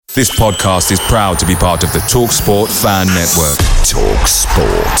This podcast is proud to be part of the TalkSport Fan Network.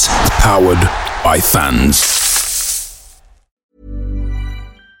 TalkSport. Powered by fans.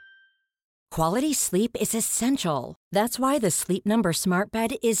 Quality sleep is essential. That's why the Sleep Number Smart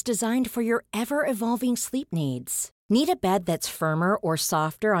Bed is designed for your ever-evolving sleep needs. Need a bed that's firmer or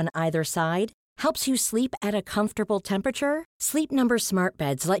softer on either side? Helps you sleep at a comfortable temperature? Sleep Number Smart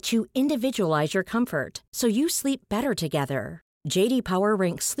Beds let you individualize your comfort, so you sleep better together. J.D. Power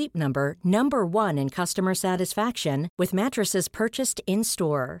ranks Sleep Number number 1 in customer satisfaction with mattresses purchased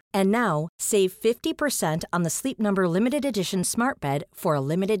in-store. And now, save 50% on the Sleep Number Limited Edition Smart Bed for a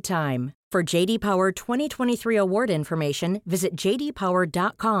limited time. For J.D. Power 2023 award information, visit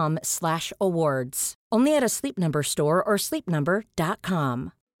jdpower.com/awards. Only at a Sleep Number store or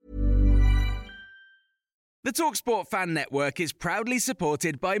sleepnumber.com. The TalkSport Fan Network is proudly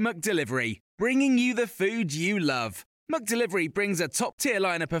supported by McDelivery, bringing you the food you love. McDelivery brings a top-tier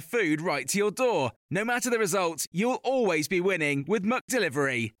lineup of food right to your door. No matter the result, you'll always be winning with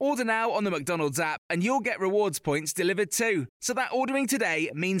McDelivery. Order now on the McDonald's app and you'll get rewards points delivered too. So that ordering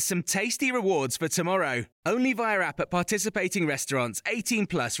today means some tasty rewards for tomorrow. Only via app at participating restaurants. 18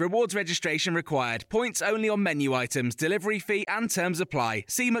 plus. Rewards registration required. Points only on menu items. Delivery fee and terms apply.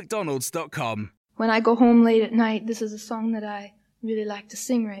 See mcdonalds.com. When I go home late at night, this is a song that I really like to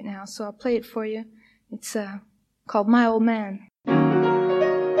sing right now, so I'll play it for you. It's called My Old Man.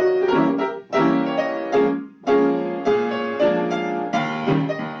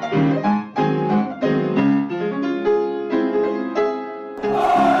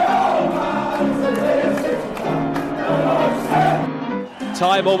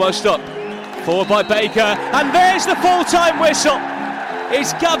 Time almost up. Forward by Baker, and there's the full-time whistle.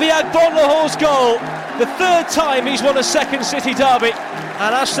 It's Gabby Agbonlaho's goal. The third time he's won a second City derby,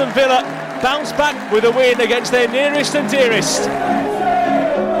 and Aston Villa bounce back with a win against their nearest and dearest. Quickly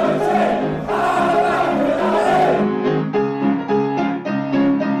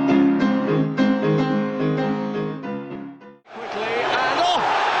and off.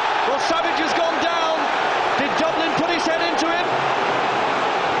 Well, Savage has gone down. Did Dublin put his head into him?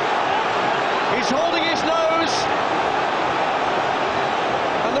 He's holding his nose.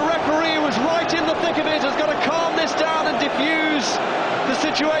 And the referee was right in the thick of it, has got to calm this down and diffuse the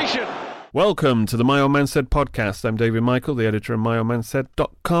situation. Welcome to the My Old Man Said podcast. I'm David Michael, the editor of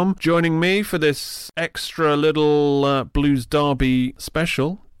myoldmansaid.com. Joining me for this extra little Blues Derby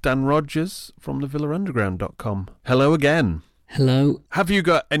special, Dan Rogers from the villaunderground.com. Hello again. Hello. Have you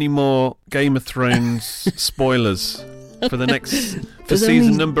got any more Game of Thrones spoilers for the next, for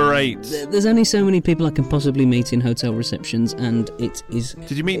season number 8? There's only so many people I can possibly meet in hotel receptions, and it is...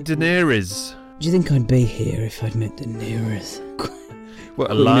 Did you meet Daenerys? Do you think I'd be here if I'd met Daenerys? What,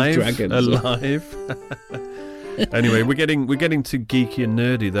 alive? Alive? Anyway, we're getting too geeky and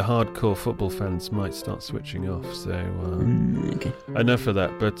nerdy. The hardcore football fans might start switching off. So okay. Enough of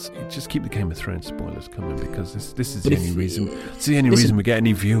that. But just keep the Game of Thrones spoilers coming, because this is the only reason. It's the only reason we get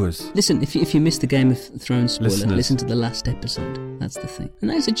any viewers. Listen, if you missed the Game of Thrones spoiler, listen to the last episode. That's the thing,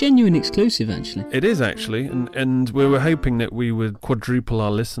 and that's a genuine exclusive, actually. It is actually, and we were hoping that we would quadruple our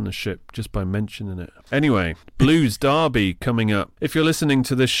listenership just by mentioning it. Anyway, Blues Derby coming up. If you're listening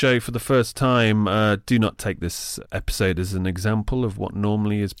to this show for the first time, do not take this episode as an example of what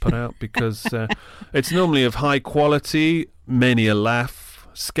normally is put out, because it's normally of high quality, many a laugh,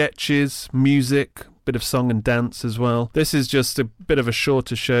 sketches, music, bit of song and dance as well. This is just a bit of a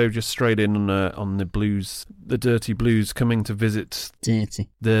shorter show, just straight in on the blues, the Dirty Blues coming to visit...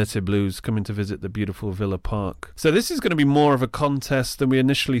 Dirty Blues coming to visit the beautiful Villa Park. So this is going to be more of a contest than we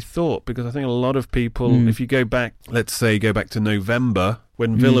initially thought, because I think a lot of people, if you go back, let's say go back to November,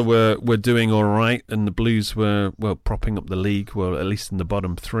 when Villa were doing all right and the Blues were, well, propping up the league, well, at least in the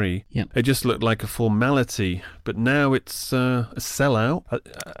bottom 3, it just looked like a formality. But now it's a sellout.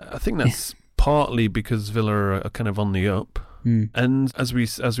 I think that's... partly because Villa are kind of on the up. And as we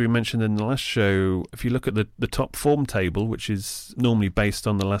mentioned in the last show, if you look at the top form table, which is normally based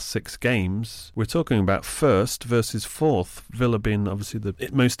on the last 6 games, we're talking about first versus fourth. Villa being obviously the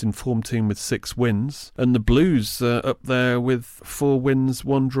most informed team with 6 wins, and the Blues up there with 4 wins,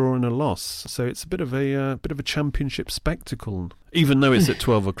 1 draw and a loss. So it's a bit of a championship spectacle, even though it's at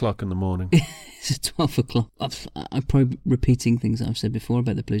 12 o'clock in the morning. It's at 12 o'clock. I'm probably repeating things that I've said before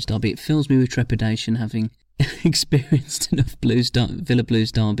about the Blues Derby. It fills me with trepidation, having experienced enough Villa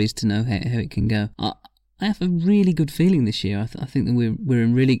Blues derbies to know how it can go. I have a really good feeling this year. I think that we're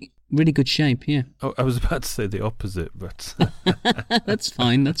in really good shape. Yeah. Oh, I was about to say the opposite, but that's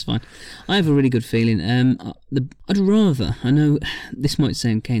fine. I have a really good feeling. I'd rather. I know this might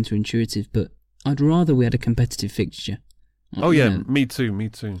sound counterintuitive, but I'd rather we had a competitive fixture. Oh yeah, me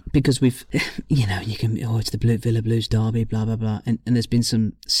too. Because we've, you can, it's the Villa Blues derby, blah blah blah, and there's been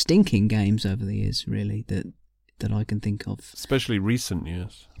some stinking games over the years, really, that I can think of. Especially recent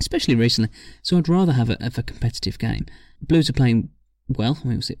years. Especially recently. So I'd rather have a competitive game. Blues are playing well. I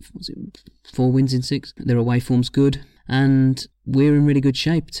mean, was it 4 wins in 6? Their away form's good, and we're in really good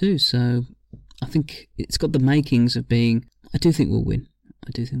shape too. So I think it's got the makings of being. I do think we'll win.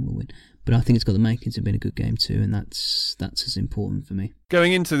 But I think it's got the makings of being a good game too, and that's as important for me.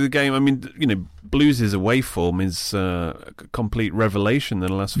 Going into the game, I mean, Blues' away form is a complete revelation in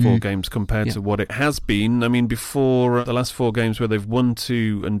the last 4 games compared to what it has been. I mean, before the last 4 games where they've won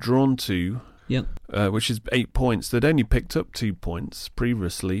 2 and drawn 2, which is 8 points, they'd only picked up 2 points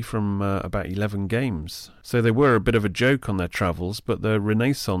previously from about 11 games. So they were a bit of a joke on their travels, but their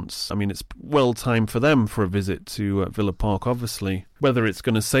renaissance, I mean, it's well timed for them for a visit to Villa Park, obviously. Whether it's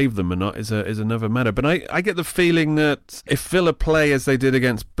going to save them or not is another matter. But I get the feeling that if Villa play as they did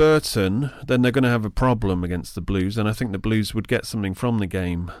against Burton, then they're going to have a problem against the Blues, and I think the Blues would get something from the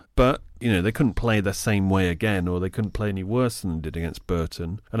game. But, they couldn't play the same way again, or they couldn't play any worse than they did against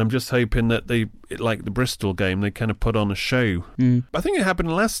Burton. And I'm just hoping that like the Bristol game, they kind of put on a show. I think it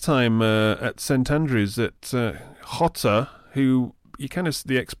happened last time at St Andrews that Jota, who... you kind of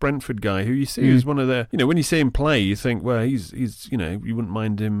the ex-Brentford guy who you see is one of the, when you see him play, you think, well, he's you wouldn't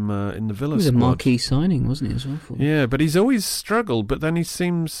mind him in the Villa squad. He was a marquee signing, wasn't he, as well? Yeah, but he's always struggled. But then he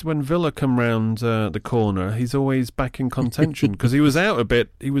seems, when Villa come round the corner, he's always back in contention because he was out a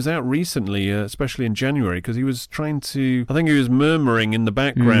bit. He was out recently, especially in January, because he was trying to. I think he was murmuring in the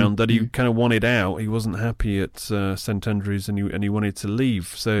background that he kind of wanted out. He wasn't happy at St Andrews, and he wanted to leave.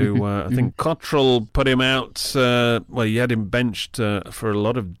 So I think Cottrell put him out. Well, he had him benched. For a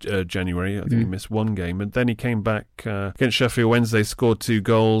lot of January. I think he missed 1 game, and then he came back against Sheffield Wednesday, scored 2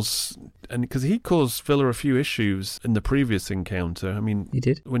 goals, and because he caused Villa a few issues in the previous encounter. I mean, he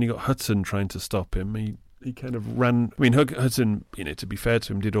did. When he got Hutton trying to stop him, he kind of ran. I mean, Hutton, to be fair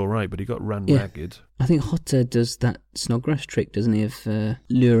to him, did all right, but he got ran ragged. I think Jota does that Snodgrass trick, doesn't he, of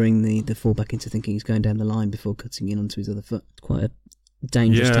luring the fullback into thinking he's going down the line before cutting in onto his other foot. Quite a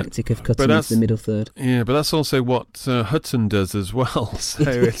dangerous tactic of cutting into the middle third. Yeah, but that's also what Hutton does as well. So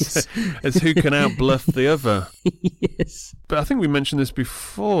it's who can outbluff the other. Yes. But I think we mentioned this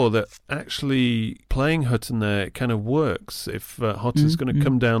before, that actually playing Hutton there kind of works. If Hutton's going to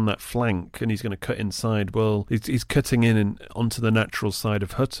come down that flank and he's going to cut inside, well, he's cutting in onto the natural side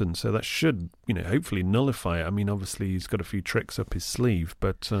of Hutton. So that should, hopefully nullify it. I mean, obviously he's got a few tricks up his sleeve,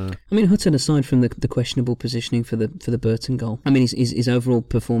 but... I mean, Hutton, aside from the questionable positioning for the Burton goal, I mean, his overall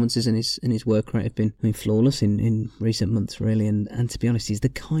performances and his work rate have been flawless in recent months, really. And to be honest, he's the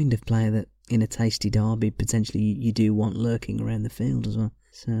kind of player that in a tasty derby potentially you do want lurking around the field as well.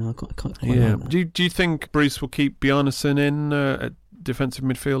 So I quite like that. Do you think Bruce will keep Bjarnason in at defensive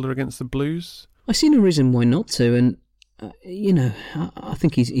midfielder against the Blues? I see no reason why not to, and I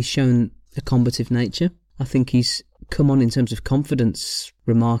think he's shown a combative nature. I think he's come on in terms of confidence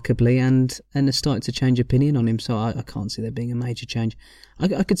remarkably, and has started to change opinion on him. So I can't see there being a major change.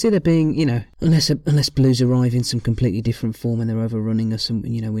 I could see there being, unless Blues arrive in some completely different form and they're overrunning us, and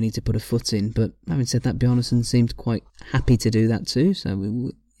we need to put a foot in. But having said that, Bjarnason seemed quite happy to do that too. So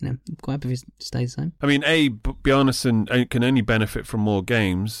I'm quite happy if it stays the same. I mean, A, Bjarnason can only benefit from more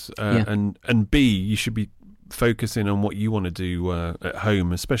games, and B, you should be focusing on what you want to do at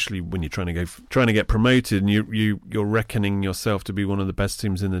home, especially when you're trying to get promoted and you're reckoning yourself to be one of the best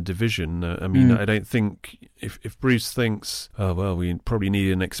teams in the division. I mean, I don't think if Bruce thinks, oh well, we probably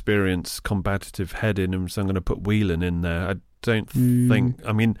need an experienced combative head in him, so I'm going to put Whelan in there. I don't think.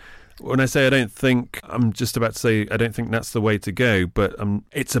 I mean, when I say I don't think, I'm just about to say I don't think that's the way to go. But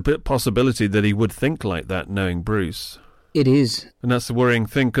it's a bit possibility that he would think like that, knowing Bruce. It is. And that's the worrying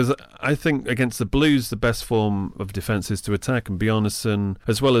thing, because I think against the Blues, the best form of defence is to attack, and Bjarnason,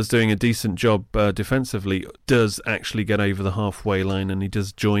 as well as doing a decent job defensively, does actually get over the halfway line, and he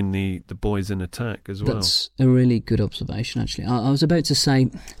does join the boys in attack as well. That's a really good observation, actually. I was about to say,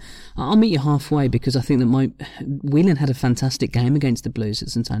 I'll meet you halfway, because I think that Whelan had a fantastic game against the Blues at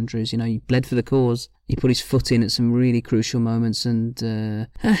St Andrews. He bled for the cause. He put his foot in at some really crucial moments, and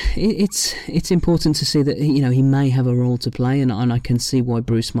it's important to see that he may have a role to play, and I can see why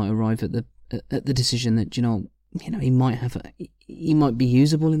Bruce might arrive at the decision that he might be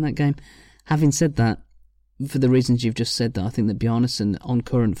usable in that game. Having said that, for the reasons you've just said, that I think that Bjarnason on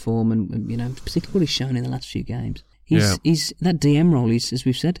current form and particularly what he's shown in the last few games, he's that DM role. As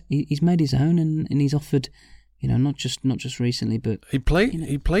we've said, he's made his own, and he's offered, not just recently, but he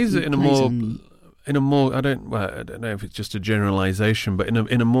plays it in a more in a more, I don't know if it's just a generalisation, but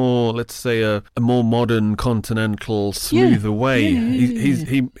in a more, let's say, a more modern, continental, smoother way.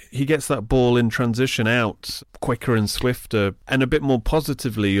 He gets that ball in transition out quicker and swifter, and a bit more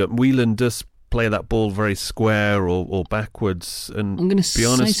positively. Whelan does play that ball very square or backwards, and I'm going to say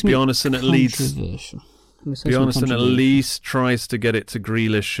Bjarnason at least tries to get it to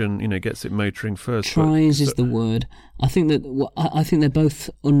Grealish and gets it motoring first. Tries is the word. I think they're both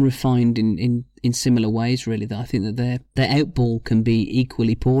unrefined in similar ways, really. That I think that their outball can be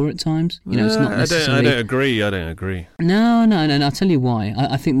equally poor at times. It's not necessarily... I don't agree. No. I'll tell you why.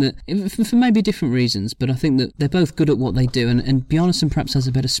 I think that for maybe different reasons, but I think that they're both good at what they do, and Bjarnason perhaps has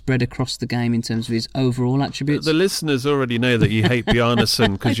a better spread across the game in terms of his overall attributes. The listeners already know that you hate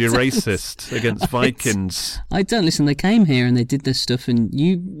Bjarnason because you're racist against Vikings. I don't. Listen, they came here and they did this stuff, and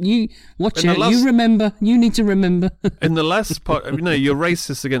you watch out. You remember. You need to remember. In the last you're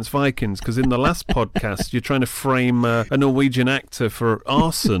racist against Vikings because in the last podcast you're trying to frame a Norwegian actor for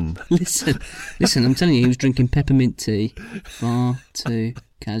arson. Listen, I'm telling you, he was drinking peppermint tea far too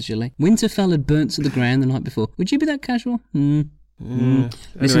casually. Winterfell had burnt to the ground the night before. Would you be that casual? Listen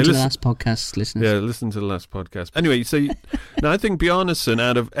to the last podcast, listeners. Yeah, listen to the last podcast. Anyway, so I think Bjarnason,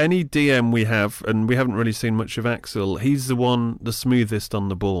 out of any DM we have, and we haven't really seen much of Axel, he's the smoothest on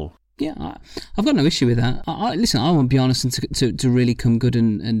the ball. Yeah, I've got no issue with that. Listen, I want Bjarnason to really come good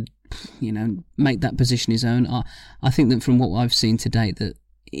and make that position his own. I think that from what I've seen to date, that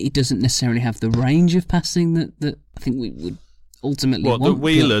he doesn't necessarily have the range of passing that I think we would ultimately want. That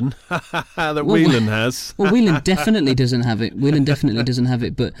Whelan Whelan has. Well, Whelan definitely doesn't have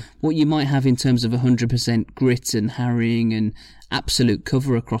it. But what you might have in terms of 100% grit and harrying and absolute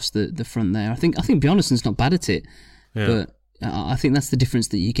cover across the front there, I think Bjarnason's not bad at it. Yeah. But I think that's the difference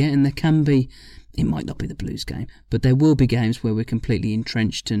that you get, and there can be, it might not be the Blues game, but there will be games where we're completely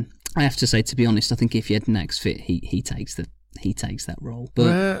entrenched, and I have to say, to be honest, I think if Jedinak's fit, he takes that role.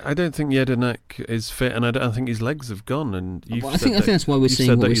 But I don't think Jedinak is fit, and I think his legs have gone. And I think that's why we're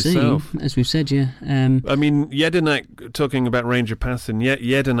seeing what we're seeing, as we've said. Yeah. I mean, Jedinak, talking about range of passing,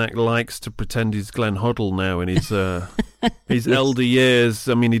 Jedinak likes to pretend he's Glenn Hoddle now in his his elder years.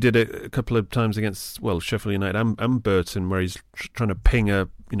 I mean, he did it a couple of times against Sheffield United and Burton, where he's trying to ping a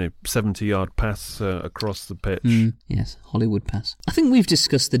 70-yard pass across the pitch. Yes, Hollywood pass. I think we've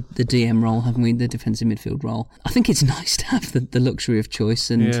discussed the DM role, haven't we? The defensive midfield role. I think it's nice to have the luxury of choice,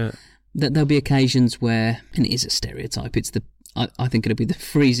 and that there'll be occasions where, and it is a stereotype, I think it'll be the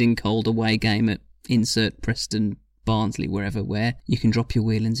freezing cold away game at insert Preston, Barnsley, wherever, where you can drop your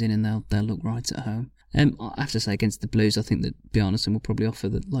Whelans in and they'll look right at home. I have to say, against the Blues, I think that Bjarnason will probably offer,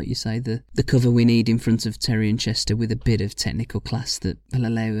 like you say, the cover we need in front of Terry and Chester, with a bit of technical class that will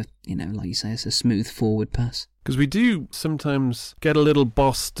allow, like you say, a smooth forward pass. Because we do sometimes get a little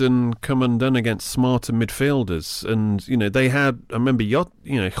bossed and come undone against smarter midfielders, and they had. I remember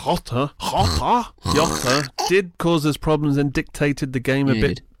Jota did cause us problems and dictated the game a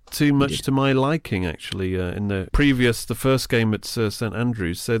bit too much to my liking, actually, in the first game at St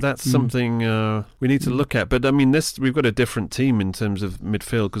Andrews. So that's something we need to look at. But I mean, we've got a different team in terms of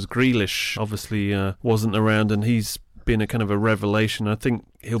midfield, because Grealish obviously wasn't around, and he's been a kind of a revelation. I think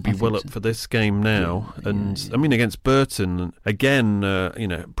he'll be up for this game now. I mean, against Burton again,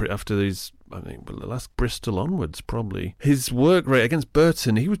 after these, I think the last Bristol onwards, probably his work rate against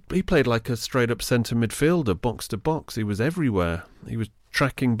Burton, he played like a straight up centre midfielder, box to box. He was everywhere. He was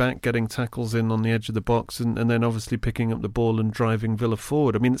tracking back, getting tackles in on the edge of the box, and then obviously picking up the ball and driving Villa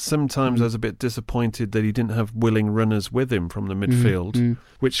forward. I mean, sometimes I was a bit disappointed that he didn't have willing runners with him from the midfield,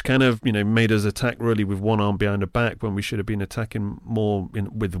 which kind of made us attack really with one arm behind the back, when we should have been attacking more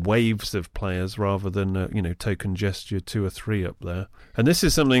with waves of players rather than token gesture 2 or 3 up there. And this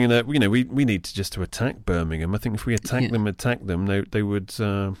is something that we need to attack Birmingham. I think if we attack them, they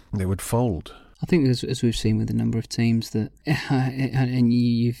would fold. I think, as we've seen with a number of teams, that, and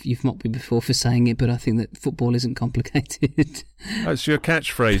you've mocked me before for saying it, but I think that football isn't complicated. That's your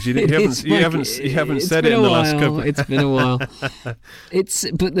catchphrase. You haven't said it in the last couple. It's been a while.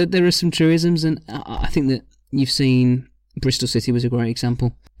 But there are some truisms, and I think that you've seen Bristol City was a great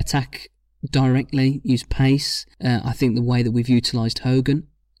example. Attack directly, use pace. I think the way that we've utilised Hogan,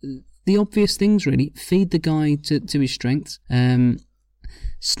 the obvious things really, feed the guy to his strengths.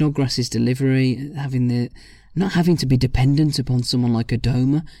 Snodgrass's delivery, not having to be dependent upon someone like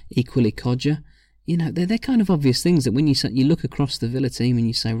Adoma, equally Codger. They're kind of obvious things that when you look across the Villa team and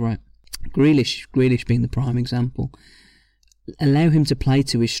you say, right, Grealish being the prime example, allow him to play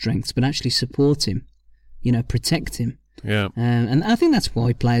to his strengths, but actually support him, protect him, Yeah. And I think that's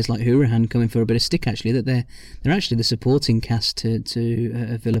why players like Hourihane come in for a bit of stick, actually, that they're actually the supporting cast to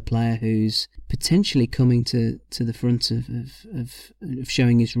a Villa player who's potentially coming to the front of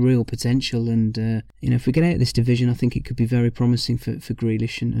showing his real potential. And, if we get out of this division, I think it could be very promising for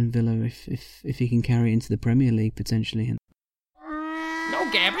Grealish and Villa if he can carry it into the Premier League, potentially. No,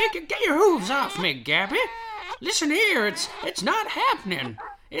 Gabby, get your hooves off me, Gabby. Listen here, it's not happening.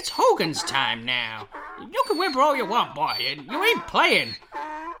 It's Hogan's time now. You can whimper all you want, boy. You ain't playing.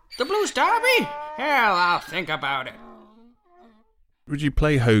 The Blues derby? Hell, I'll think about it. Would you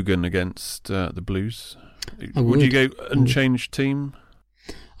play Hogan against the Blues? I would. Would you go unchanged team?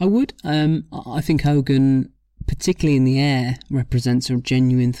 I would. I think Hogan, particularly in the air, represents a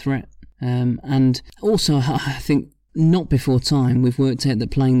genuine threat. And also, I think, not before time, we've worked out that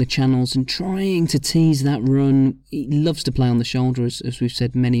playing the channels and trying to tease that run, he loves to play on the shoulder, as we've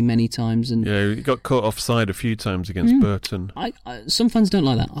said many, many times. And yeah, he got caught offside a few times against Burton. Some fans don't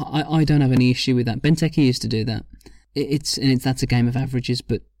like that. I don't have any issue with that. Benteke used to do that. That's a game of averages,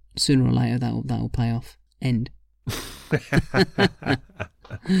 but sooner or later that'll pay off. End.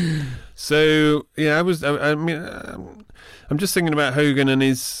 So yeah, I'm just thinking about Hogan and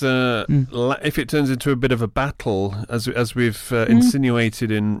his if it turns into a bit of a battle, as we've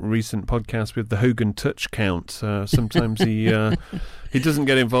insinuated in recent podcasts with the Hogan touch count. Sometimes he doesn't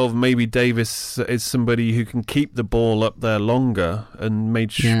get involved. Maybe Davis is somebody who can keep the ball up there longer and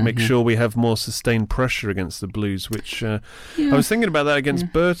make sure we have more sustained pressure against the Blues. Which I was thinking about that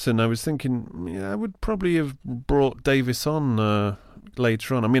against Burton. I was thinking I would probably have brought Davis on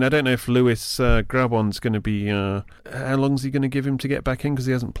later on. I mean, I don't know if Lewis Grabon's going to be... how long's he going to give him to get back in? Because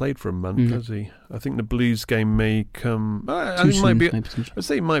he hasn't played for a month, has he? I think the Blues game may come... I think I'd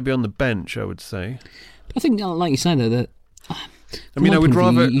say he might be on the bench, I would say. I think, like you say, though, that... I mean, I would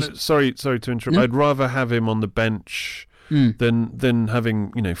rather... Sorry to interrupt. No? I'd rather have him on the bench than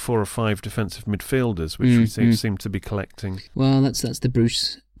having 4 or 5 defensive midfielders, which we seem to be collecting. Well, that's the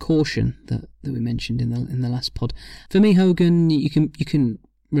Bruce caution that we mentioned in the last pod. For me, Hogan, you can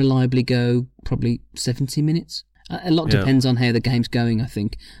reliably go probably 70 minutes. A lot depends on how the game's going. I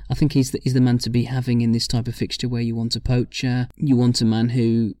think he's the man to be having in this type of fixture where you want a poacher, you want a man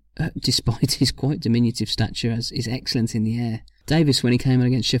who, despite his quite diminutive stature, is excellent in the air. Davis, when he came in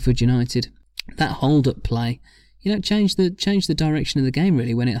against Sheffield United, that hold-up play, changed the direction of the game,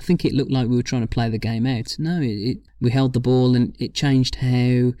 really, when I think it looked like we were trying to play the game out. No, we held the ball and it changed how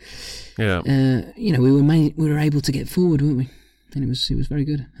we were able to get forward, weren't we? And it was very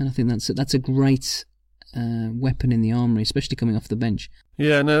good. And I think that's a great weapon in the armoury, especially coming off the bench.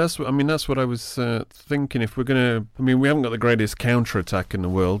 Yeah, no, that's what I was thinking. If we're gonna, we haven't got the greatest counter attack in the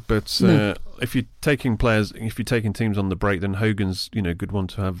world, but if you're taking teams on the break, then Hogan's good one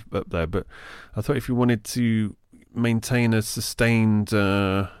to have up there. But I thought if you wanted to maintain a sustained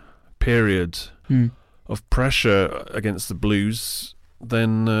period of pressure against the Blues,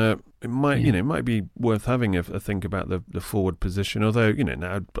 then it might be worth having a think about the forward position. Although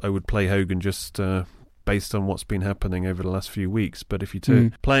now I would play Hogan just based on what's been happening over the last few weeks. But if you're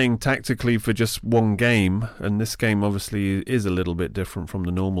playing tactically for just one game, and this game obviously is a little bit different from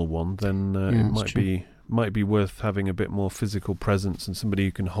the normal one, then it might be worth having a bit more physical presence and somebody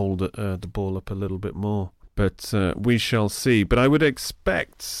who can hold the ball up a little bit more. But we shall see. But I would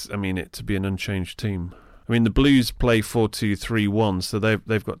expect, it to be an unchanged team. The Blues play 4-2-3-1, so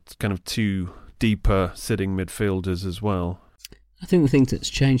they've got kind of 2 deeper sitting midfielders as well. I think the thing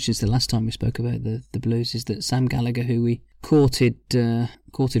that's changed since the last time we spoke about the Blues is that Sam Gallagher, who we courted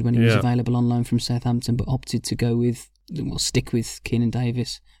when he was available on loan from Southampton, but opted to stick with Keenan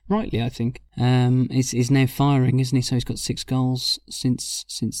Davis, rightly I think, is now firing, isn't he? So he's got 6 goals since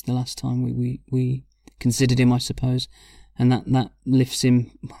the last time we considered him, I suppose, and that lifts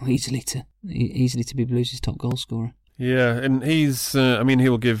him easily to be Blues' top goal scorer. Yeah, and he's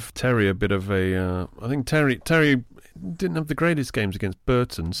he'll give Terry a bit of a I think Terry didn't have the greatest games against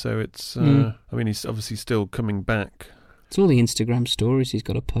Burton, so it's he's obviously still coming back. It's all the Instagram stories he's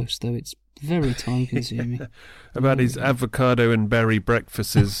got to post, though. It's very time consuming. About his avocado and berry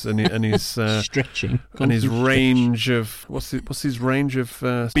breakfasts and his stretching and his range of what's his range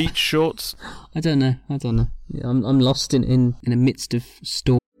of beach shorts. I don't know. Yeah, I'm lost in the midst of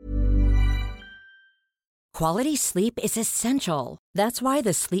stories. Quality sleep is essential. That's why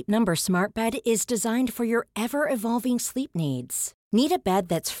the Sleep Number Smart Bed is designed for your ever-evolving sleep needs. Need a bed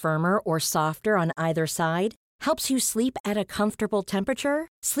that's firmer or softer on either side? Helps you sleep at a comfortable temperature?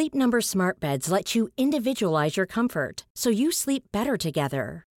 Sleep Number Smart Beds let you individualize your comfort so you sleep better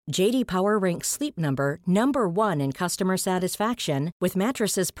together. JD Power ranks Sleep Number number 1 in customer satisfaction with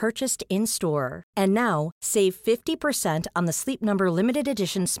mattresses purchased in-store. And now, save 50% on the Sleep Number Limited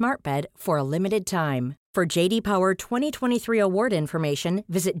Edition Smart Bed for a limited time. For JD Power 2023 award information,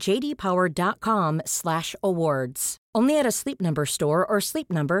 visit jdpower.com/awards. Only at a Sleep Number store or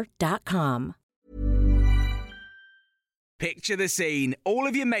sleepnumber.com. Picture the scene. All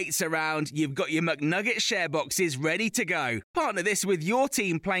of your mates around, you've got your McNugget share boxes ready to go. Partner this with your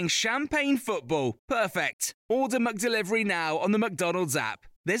team playing champagne football. Perfect. Order McDelivery now on the McDonald's app.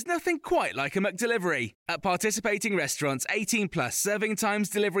 There's nothing quite like a McDelivery. At participating restaurants, 18 plus, serving times,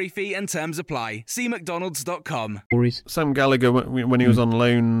 delivery fee and terms apply. See mcdonalds.com. Sam Gallagher, when he was on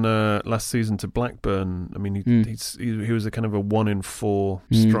loan last season to Blackburn, I mean, he was a kind of a 1 in 4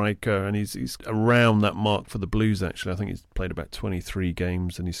 striker, and he's around that mark for the Blues, actually. I think he's played about 23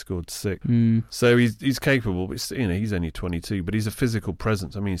 games and he scored 6. So he's capable, but he's only 22, but he's a physical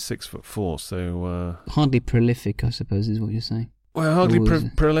presence. I mean, he's 6'4", so... hardly prolific, I suppose, is what you're saying. Well, hardly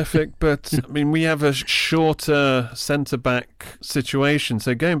prolific, but I mean, we have a shorter centre-back situation.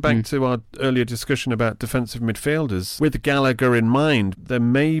 So going back to our earlier discussion about defensive midfielders, with Gallagher in mind, there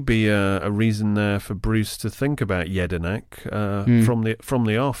may be a reason there for Bruce to think about Jedinak from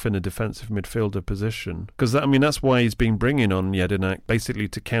the off in a defensive midfielder position. Because, that's why he's been bringing on Jedinak, basically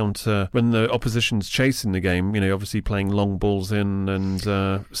to counter when the opposition's chasing the game, obviously playing long balls in and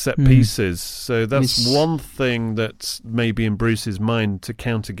set pieces. So that's one thing that's maybe in Bruce's mind to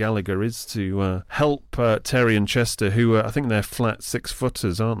counter Gallagher is to help Terry and Chester, who I think they're flat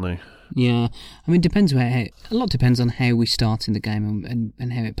 6-footers, aren't they? Yeah, depends a lot depends on how we start in the game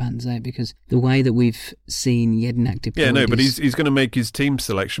and how it pans out, because the way that we've seen Jedinak deployed... Yeah, no, but he's going to make his team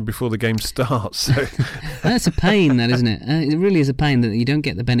selection before the game starts. So. That's a pain, that, isn't it? It really is a pain that you don't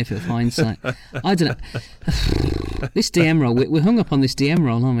get the benefit of hindsight. I don't know. This DM role, we're hung up on this DM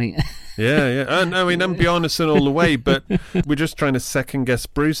role, aren't we? Yeah. And I'm Bjarnason all the way, but we're just trying to second guess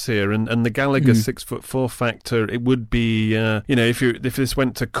Bruce here, and the Gallagher 6'4" factor. It would be, if this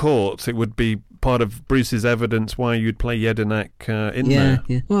went to court, it would be part of Bruce's evidence why you'd play Jedinak in there.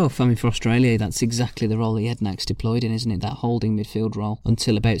 Yeah. Well, for Australia, that's exactly the role that Jedinak's deployed in, isn't it? That holding midfield role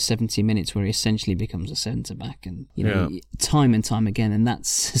until about 70 minutes, where he essentially becomes a centre back, and time and time again, and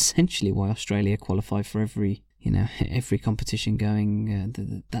that's essentially why Australia qualify for every competition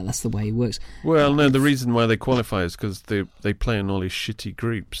going. That's the way it works. Well, no, the reason why they qualify is because they play in all these shitty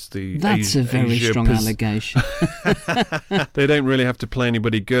groups. That's a very strong allegation. They don't really have to play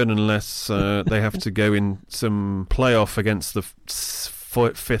anybody good unless they have to go in some playoff against the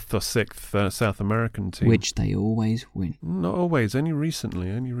 5th or 6th South American team. Which they always win. Not always, only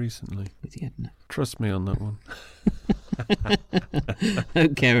recently. With Jedinák. Trust me on that one. I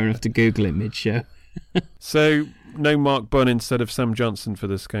don't care enough to Google it mid-show. So, no Mark Bunn instead of Sam Johnson for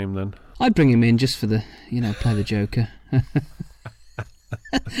this game, then? I'd bring him in just for the, play the Joker.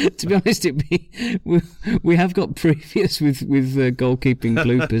 To be honest, we have got previous with goalkeeping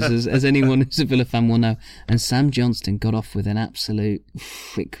bloopers, as anyone who's a Villa fan will know. And Sam Johnston got off with an absolute...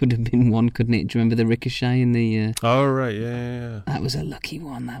 It could have been one, couldn't it? Do you remember the ricochet in the... Oh, right, yeah. That was a lucky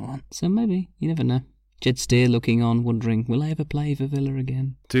one, that one. So maybe, you never know. Jed Steer looking on, wondering, will I ever play for Villa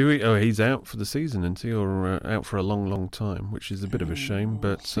again? Do we? Oh, he's out for the season, isn't he? Or out for a long, long time, which is a bit of a shame.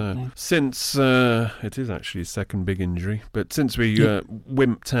 But since it is actually his second big injury, but since we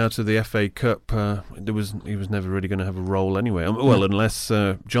wimped out of the FA Cup, he was never really going to have a role anyway. Well, unless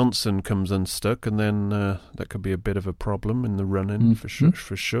Johnson comes unstuck, and then that could be a bit of a problem in the run-in for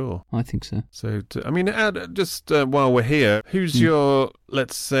sure. I think so. So, just while we're here, who's your,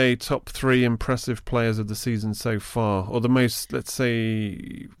 let's say, top 3 impressive players of the season so far, or the most, let's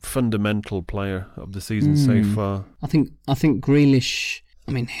say, fundamental player of the season so far? I think Grealish,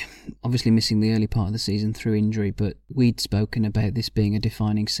 obviously missing the early part of the season through injury, but we'd spoken about this being a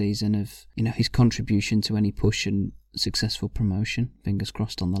defining season of, his contribution to any push and successful promotion, fingers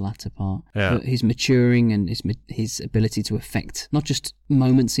crossed on the latter part. But his maturing and his ability to affect not just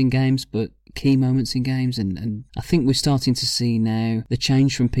moments in games, but key moments in games, and I think we're starting to see now the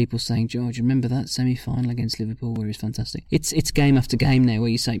change from people saying, George, remember that semi-final against Liverpool where he was fantastic? It's game after game now where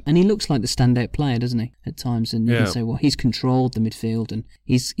you say, and he looks like the standout player, doesn't he, at times, and you can say, well, he's controlled the midfield, and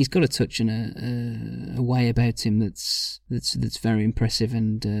he's got a touch and a way about him that's very impressive,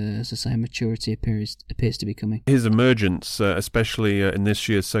 and as I say, maturity appears to be coming. His emergence, especially in this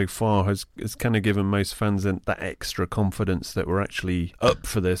year so far, has kind of given most fans that extra confidence that we're actually up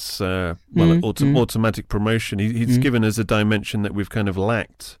for this automatic promotion. He's given us a dimension that we've kind of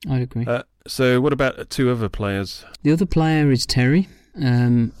lacked. I'd agree. So what about 2 other players? The other player is Terry.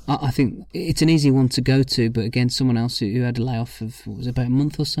 I think it's an easy one to go to, but again, someone else who had a layoff of, what was it, about a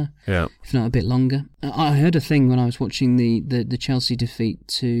month or so? Yeah. If not a bit longer. I heard a thing when I was watching the Chelsea defeat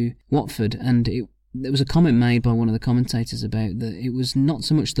to Watford, and there was a comment made by one of the commentators about that it was not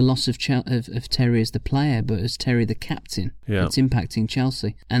so much the loss of Terry as the player, but as Terry the captain that's impacting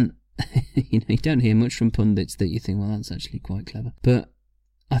Chelsea. And you don't hear much from pundits that you think, well, that's actually quite clever. But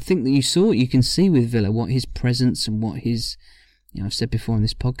I think that you can see with Villa what his presence and what his, I've said before on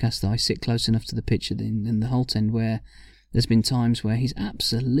this podcast that I sit close enough to the pitch in the Holte End where there's been times where he's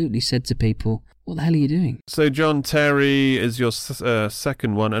absolutely said to people, what the hell are you doing? So John Terry is your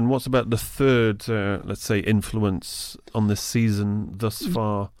second one, and what's about the third, let's say, influence on this season thus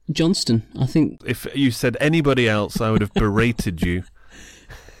far? Johnston, I think. If you said anybody else, I would have berated you.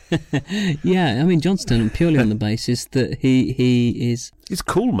 Yeah, I mean, Johnston, purely on the basis that he is... He's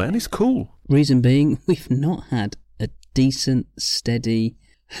cool, man, he's cool. Reason being, we've not had a decent, steady,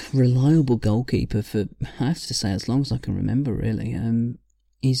 reliable goalkeeper for, I have to say, as long as I can remember, really.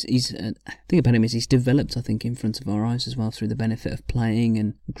 He's the thing about him is he's developed, I think, in front of our eyes as well through the benefit of playing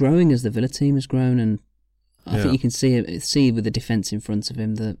and growing as the Villa team has grown, and I think you can see with the defence in front of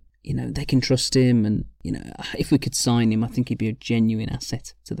him that they can trust him, and if we could sign him, I think he'd be a genuine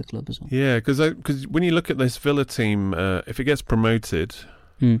asset to the club as well. Yeah, because when you look at this Villa team, if it gets promoted,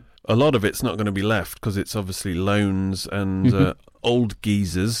 a lot of it's not going to be left because it's obviously loans and old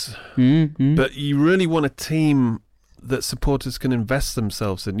geezers. But you really want a team that supporters can invest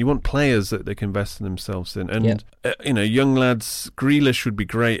themselves in. You want players that they can invest in themselves in. And, young lads, Grealish would be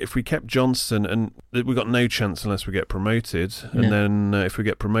great. If we kept Johnson, and we've got no chance unless we get promoted. No. And then if we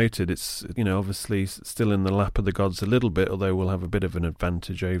get promoted, it's, obviously still in the lap of the gods a little bit, although we'll have a bit of an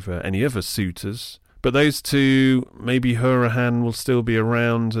advantage over any other suitors. But those two, maybe Hourihane will still be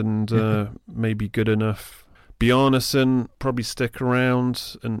around and maybe good enough. Bjarnason probably stick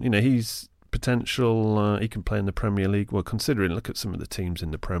around, and, he's potential, he can play in the Premier League. Well, considering, look at some of the teams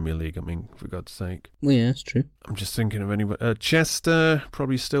in the Premier League, I mean, for God's sake. Well, yeah, that's true. I'm just thinking of anyone. Chester,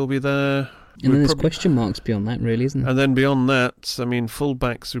 probably still be there. And then there's question marks beyond that, really, isn't there? And then beyond that, I mean,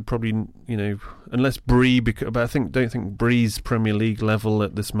 fullbacks would probably, unless Bree, but I don't think Bree's Premier League level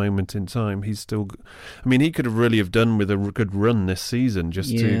at this moment in time. He's still, he could have really done with a good run this season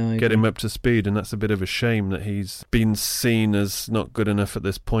just to get him up to speed, and that's a bit of a shame that he's been seen as not good enough at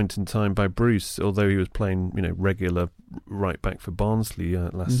this point in time by Bruce, although he was playing, regular right back for Barnsley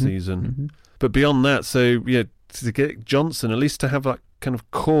last season. But beyond that, so yeah, to get Johnson, at least to have that kind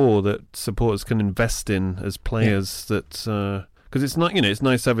of core that supporters can invest in as players, that because it's not, it's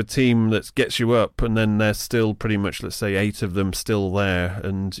nice to have a team that gets you up and then there's still pretty much, let's say, 8 of them still there,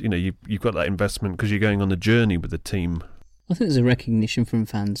 and you've got that investment because you're going on the journey with the team. I think there's a recognition from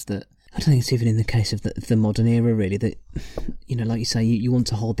fans that, I don't think it's even in the case of the modern era, really, that, like you say, you want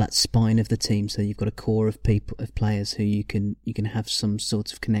to hold that spine of the team, so you've got a core of players who you can have some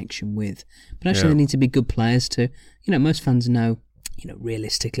sort of connection with. But actually, they need to be good players too. Most fans know,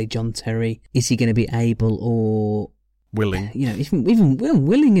 realistically, John Terry, is he going to be able or willing? Even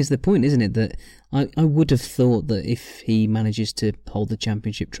willing is the point, isn't it? That I would have thought that if he manages to hold the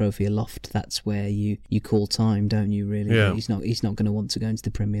Championship trophy aloft, that's where you call time, don't you? Really, he's not going to want to go into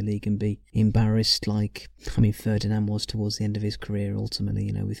the Premier League and be embarrassed like Ferdinand was towards the end of his career.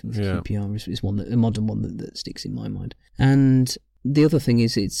 Ultimately, with QPR is a modern one that sticks in my mind. And the other thing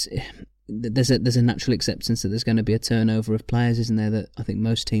is, there's a natural acceptance that there's going to be a turnover of players, isn't there? That I think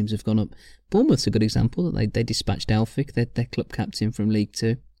most teams have gone up. Bournemouth's a good example. That they dispatched Elphick, their club captain from League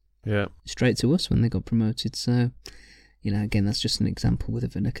Two, straight to us when they got promoted. So, again, that's just an example with a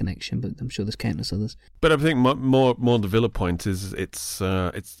Villa connection, but I'm sure there's countless others. But I think more the Villa point is it's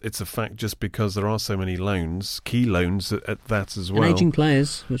a fact just because there are so many loans, key loans at that as well. And ageing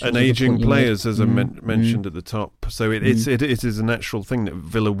players. And ageing players, as I mentioned at the top. So it is a natural thing that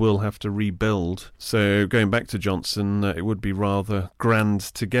Villa will have to rebuild. So going back to Johnson, it would be rather grand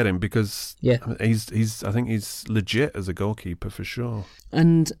to get him because he's I think he's legit as a goalkeeper for sure.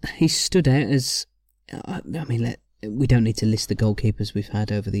 And he stood out as, we don't need to list the goalkeepers we've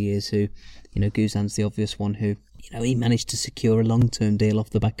had over the years who, Guzan's the obvious one who, he managed to secure a long-term deal off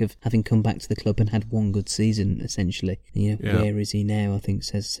the back of having come back to the club and had one good season, essentially. Where is he now, I think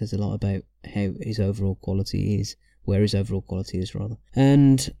says a lot about how his overall quality is, where his overall quality is, rather.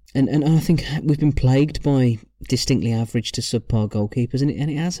 And I think we've been plagued by distinctly average to subpar goalkeepers, and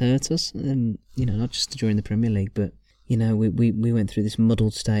it has hurt us, not just during the Premier League, but you know, we went through this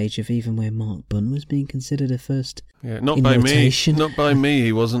muddled stage of even where Mark Bunn was being considered a first. Yeah, not in by rotation. me. Not by me.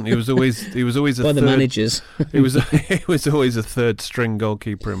 He wasn't. He was always a by third, the managers. he was always a third string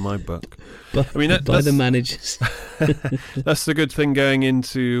goalkeeper in my book. But, I mean, by the managers. That's the good thing going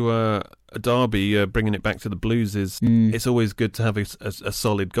into a derby, bringing it back to the Blues, is it's always good to have a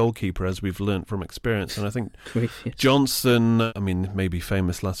solid goalkeeper, as we've learnt from experience. And I think Johnson, I mean, maybe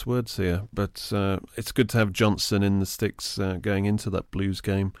famous last words here, but it's good to have Johnson in the sticks going into that Blues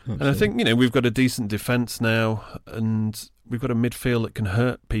game. Absolutely. And I think, you know, we've got a decent defence now, and we've got a midfield that can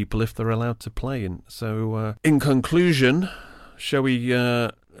hurt people if they're allowed to play. And so, in conclusion, shall we...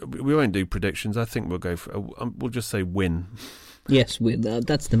 we won't do predictions. I think we'll go for... we'll just say win. Yes,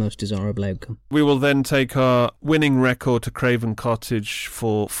 that's the most desirable outcome. We will then take our winning record to Craven Cottage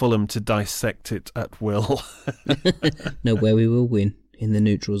for Fulham to dissect it at will. No, where we will win. In the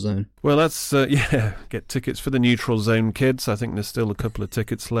neutral zone. Well, that's, get tickets for the neutral zone, kids. I think there's still a couple of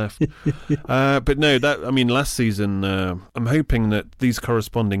tickets left. But no, last season, I'm hoping that these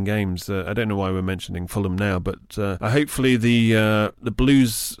corresponding games, I don't know why we're mentioning Fulham now, but hopefully the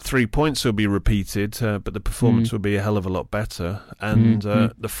Blues 3 points will be repeated, but the performance will be a hell of a lot better. And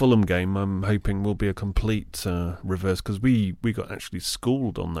the Fulham game, I'm hoping, will be a complete reverse, because we got actually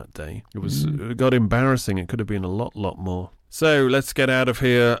schooled on that day. It got embarrassing. It could have been a lot more. So let's get out of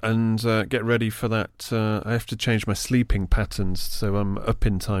here and get ready for that. I have to change my sleeping patterns, so I'm up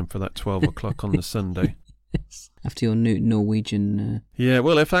in time for that 12 o'clock on the Sunday. After your Norwegian... Yeah,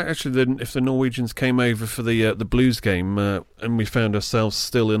 well, if the Norwegians came over for the Blues game and we found ourselves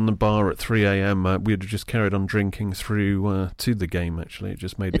still in the bar at 3 a.m, we'd have just carried on drinking through to the game, actually.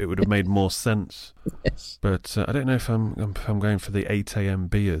 It would have made more sense. Yes. But I don't know if I'm going for the 8 a.m.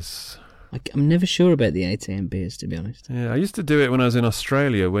 beers. I'm never sure about the 8 a.m. beers, to be honest. Yeah, I used to do it when I was in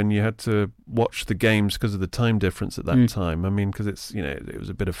Australia, when you had to watch the games because of the time difference at that time. I mean, because it's, you know, it was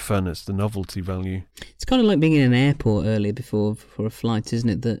a bit of fun. It's the novelty value. It's kind of like being in an airport early for a flight, isn't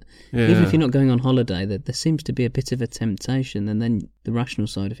it? That even if you're not going on holiday, that there seems to be a bit of a temptation, and then the rational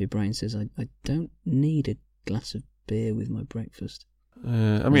side of your brain says, I don't need a glass of beer with my breakfast.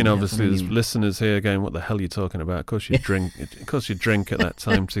 I mean, obviously, there's listeners here going, "What the hell are you talking about?" Of course, you drink. Of course, you drink at that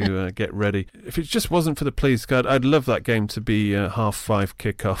time to get ready. If it just wasn't for the police guard, I'd love that game to be 5:30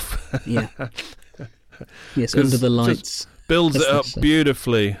 kickoff. Yeah. Yes, under the lights. Builds it up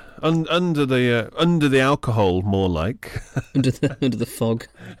beautifully under the alcohol, more like under the fog.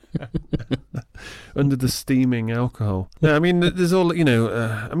 Under the steaming alcohol. No, I mean, there's all, you know,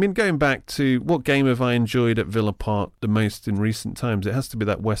 I mean, going back to what game have I enjoyed at Villa Park the most in recent times, it has to be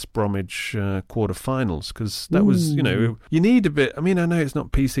that West Bromwich quarterfinals, because that was, you know, you need a bit, I mean, I know it's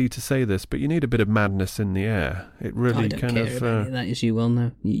not PC to say this, but you need a bit of madness in the air. It really kind of... that, as you well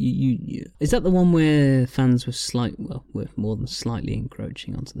know. You, is that the one where fans were were more than slightly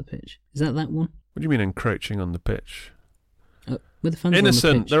encroaching onto the pitch? Is that one? What do you mean encroaching on the pitch? Were the fans innocent.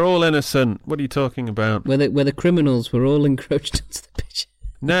 On the pitch? They're all innocent. What are you talking about? Where the criminals were all encroached onto the pitch.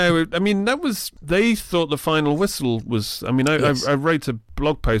 No, I mean, they thought the final whistle was, I mean, I wrote a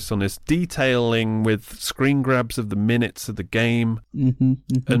blog post on this detailing with screen grabs of the minutes of the game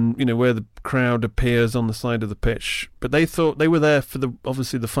and, you know, where the crowd appears on the side of the pitch. But they thought they were there for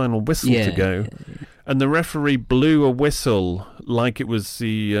obviously the final whistle to go. And the referee blew a whistle like it was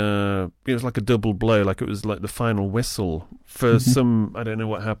it was like a double blow, like it was like the final whistle for some, I don't know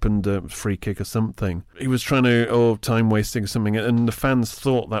what happened, free kick or something. He was trying to, time wasting or something, and the fans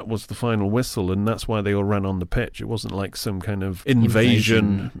thought that was the final whistle, and that's why they all ran on the pitch. It wasn't like some kind of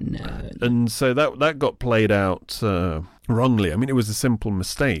invasion. No. And so that got played out wrongly. I mean, it was a simple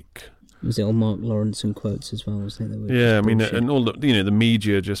mistake. Was it all Mark Lawrence and quotes as well? Was it? Yeah, I mean, and all the, you know, the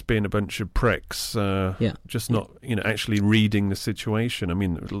media just being a bunch of pricks, just not, you know, actually reading the situation. I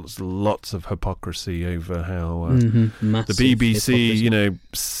mean, there's lots of hypocrisy over how the BBC, hypocrisy. You know,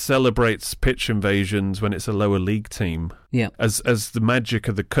 celebrates pitch invasions when it's a lower league team. Yeah, as the magic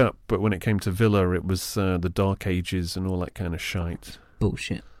of the cup, but when it came to Villa, it was the Dark Ages and all that kind of shite.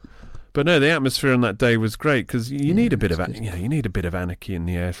 Bullshit. But no, the atmosphere on that day was great, because you need a bit of you need a bit of anarchy in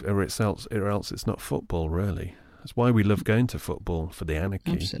the air, or else it's not football, really. That's why we love going to football, for the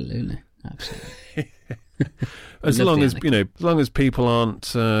anarchy. Absolutely. as long as people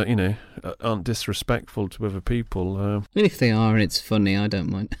aren't aren't disrespectful to other people. I mean, if they are and it's funny, I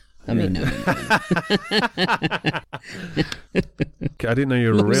don't mind. I mean, no. I didn't know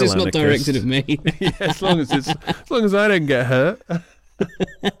you were a real it's anarchist. Not directed at me. Yeah, as long as I don't get hurt.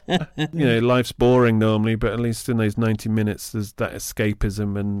 You know, life's boring normally, but at least in those 90 minutes there's that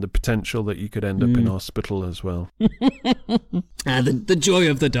escapism and the potential that you could end up in hospital as well. The joy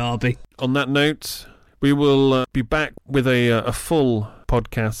of the derby. On that note, We will be back with a full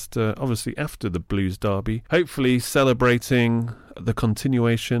podcast, obviously after the Blues Derby, hopefully celebrating the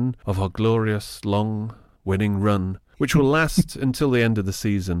continuation of our glorious, long winning run, which will last until the end of the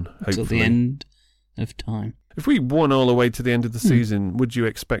season, hopefully. Until the end of time. If we won all the way to the end of the season, would you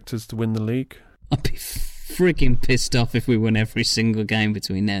expect us to win the league? I'd be freaking pissed off if we won every single game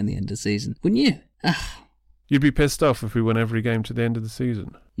between now and the end of the season. Wouldn't you? You'd be pissed off if we won every game to the end of the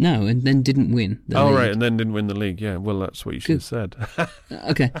season? No, and then didn't win the league. Right, and then didn't win the league. Yeah, well, that's what you should have said.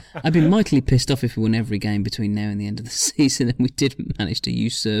 Okay, I'd be mightily pissed off if we won every game between now and the end of the season and we didn't manage to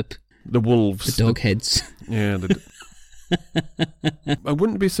usurp the Wolves. The Dogheads. Yeah, I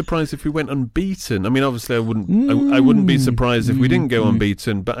wouldn't be surprised if we went unbeaten. I mean, obviously, I wouldn't be surprised if we didn't go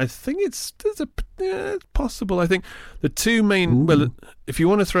unbeaten. But I think it's possible. I think the two main. Well, if you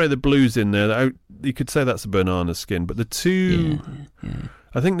want to throw the Blues in there, you could say that's a banana skin. But the two,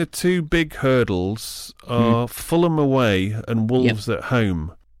 I think the two big hurdles are Fulham away and Wolves at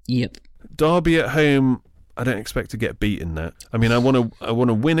home. Yep. Derby at home, I don't expect to get beaten. That. I mean, I want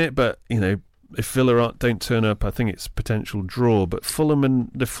to win it, but if Villa don't turn up, I think it's a potential draw. But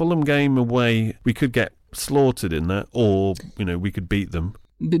the Fulham game away, we could get slaughtered in that, or we could beat them.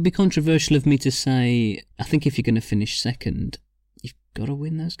 It'd be controversial of me to say, I think if you're going to finish second, you've got to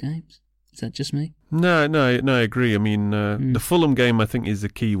win those games. Is that just me? No, I agree. I mean, the Fulham game, I think, is the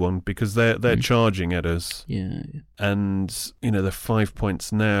key one because they're charging at us. Yeah. And, they're 5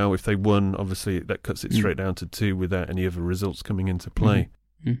 points now. If they won, obviously, that cuts it straight down to 2 without any other results coming into play.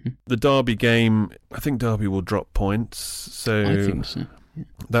 Mm-hmm. The Derby game, I think Derby will drop points, so I think so. Yeah.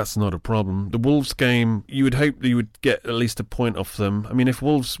 That's not a problem. The Wolves game, you would hope that you would get at least a point off them. I mean,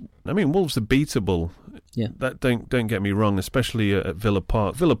 Wolves are beatable. Yeah. That don't get me wrong, especially at Villa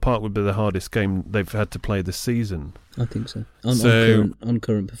Park. Villa Park would be the hardest game they've had to play this season. I think so. On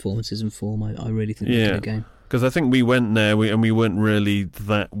current performances and form, I really think they'll get a game. Because I think we went there and we weren't really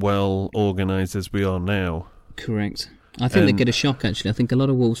that well organised as we are now. Correct. I think they get a shock, actually. I think a lot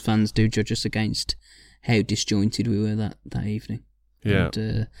of Wolves fans do judge us against how disjointed we were that evening. Yeah.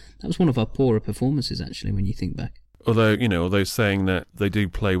 And, that was one of our poorer performances, actually, when you think back. Although saying that they do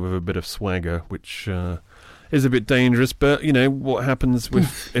play with a bit of swagger, which is a bit dangerous, but, what happens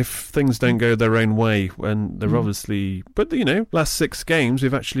if things don't go their own way, when they're obviously... But, last 6 games, I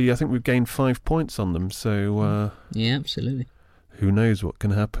think we've gained 5 points on them, so... yeah, absolutely. Who knows what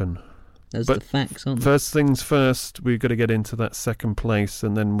can happen. Those are the facts, aren't they? First things first, we've got to get into that second place,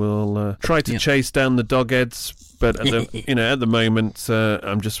 and then we'll try to chase down the Dogheads. But at the moment,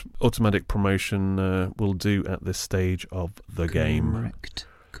 I'm just automatic promotion will do at this stage of the game. Correct.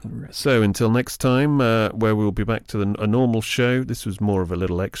 So until next time, where we'll be back to a normal show. This was more of a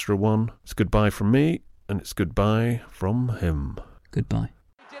little extra one. It's goodbye from me, and it's goodbye from him. Goodbye.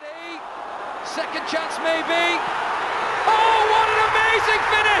 Second chance, maybe. Oh, what an amazing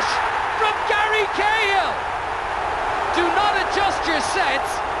finish from Gary Cahill! Do not adjust your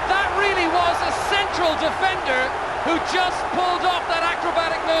sets. That really was a central defender who just pulled off that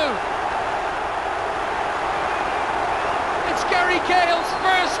acrobatic move. It's Gary Cahill's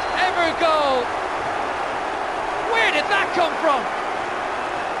first ever goal. Where did that come from?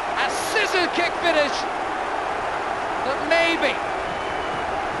 A scissor kick finish that maybe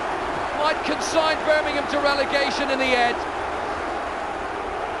might consign Birmingham to relegation in the end.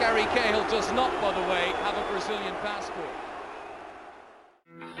 Gary Cahill does not, by the way, have a Brazilian passport.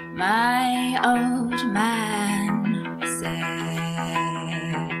 My old man said.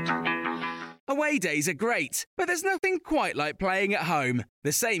 Away days are great, but there's nothing quite like playing at home.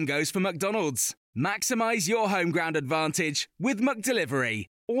 The same goes for McDonald's. Maximise your home ground advantage with McDelivery.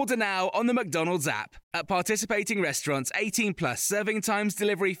 Order now on the McDonald's app. At participating restaurants, 18 plus serving times,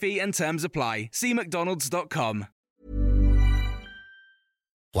 delivery fee and terms apply. See mcdonalds.com.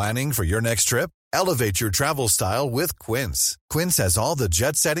 Planning for your next trip? Elevate your travel style with Quince. Quince has all the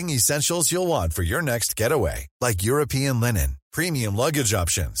jet-setting essentials you'll want for your next getaway, like European linen, premium luggage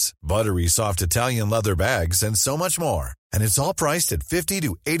options, buttery soft Italian leather bags, and so much more. And it's all priced at 50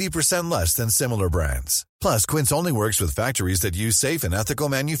 to 80% less than similar brands. Plus, Quince only works with factories that use safe and ethical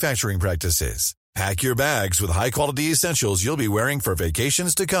manufacturing practices. Pack your bags with high-quality essentials you'll be wearing for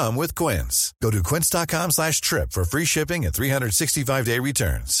vacations to come with Quince. Go to quince.com/trip for free shipping and 365-day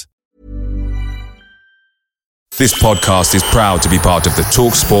returns. This podcast is proud to be part of the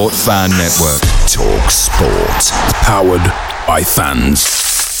TalkSport Fan Network. TalkSport. Powered by fans.